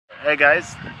Hey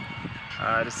guys,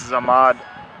 this is Ahmad,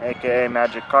 aka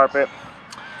Magic Carpet,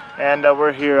 and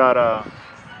we're here at a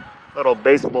little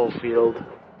baseball field.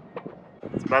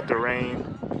 It's about to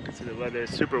rain. You can see the weather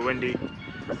is super windy,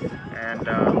 and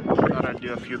thought I'd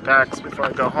do a few packs before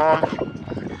I go home.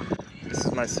 This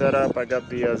is my setup. I got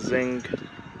the xing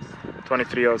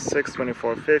 2306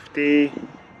 2450,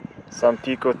 some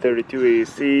Tico 32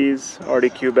 ACs,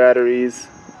 RDQ batteries,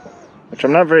 which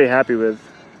I'm not very happy with.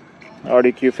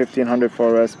 RDQ 1500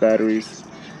 4S batteries.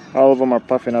 All of them are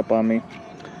puffing up on me.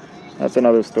 That's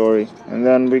another story. And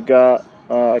then we got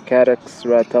a caddx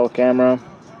ratel camera,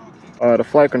 the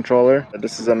flight controller.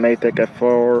 This is a matek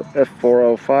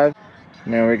F405.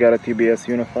 And then we got a TBS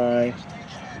unify.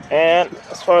 And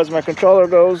as far as my controller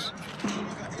goes,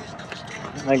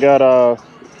 I got a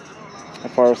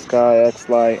frsky,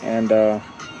 x-lite, and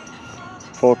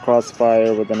full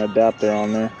crossfire with an adapter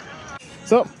on there.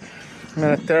 So I'm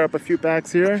gonna tear up a few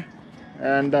packs here,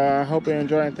 and I hope you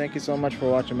enjoy, and thank you so much for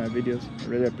watching my videos. I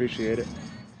really appreciate it.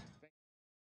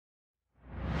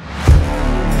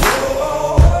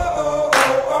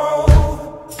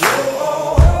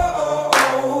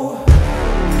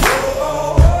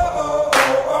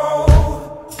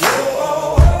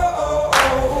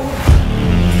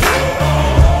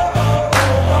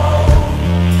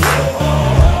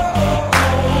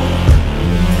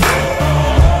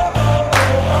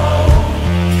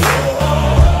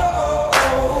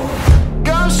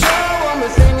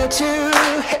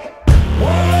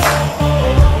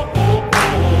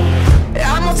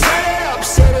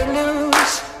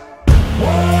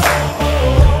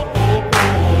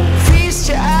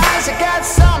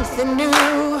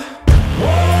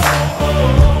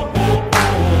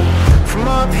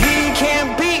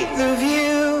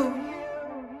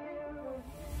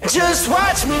 Just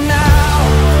watch me now.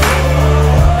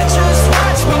 Just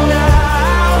watch me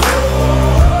now.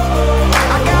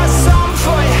 I got something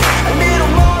for you, a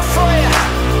little more for you.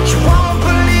 You won't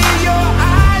believe your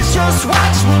eyes. Just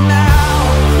watch me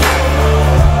now.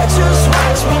 Just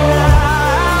watch me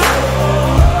now.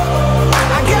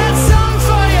 I got something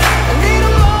for you, a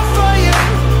little more for you.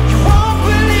 You won't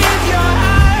believe your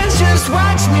eyes. Just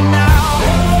watch me now.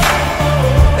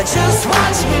 Just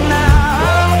watch me now.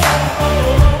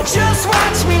 Just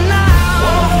watch me now.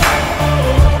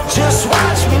 Just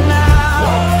watch me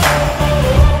now.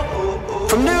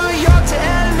 From New York to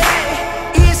LA,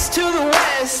 east to the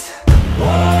west.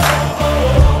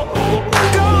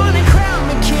 Go on and crown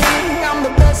me king. I'm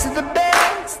the best of the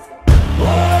best.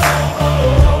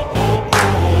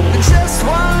 Just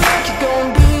one look, you're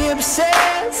gonna be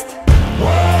obsessed.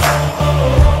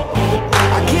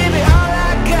 I give it all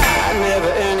I got,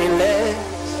 never any less.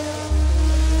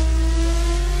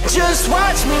 Just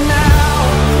watch me now.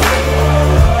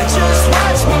 Just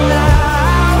watch me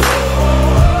now.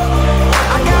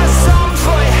 I got something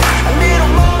for you, a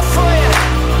little more for you.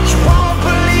 You won't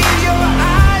believe your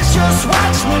eyes. Just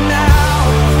watch me now.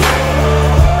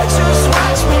 Just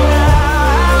watch me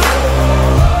now.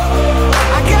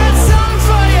 I got something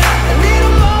for you, a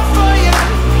little more for you.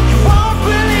 You won't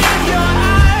believe your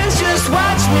eyes. Just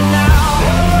watch me now.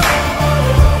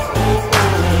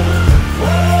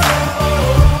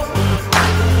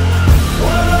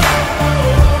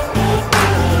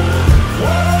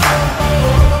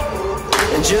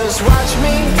 Just watch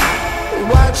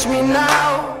me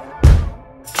now.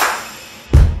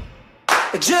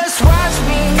 Just watch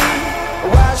me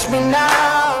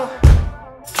now.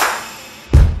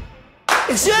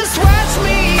 Just watch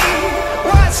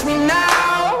me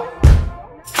now.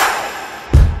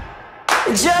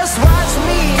 Just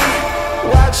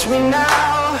watch me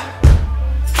now.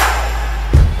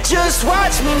 Just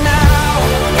watch me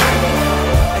now.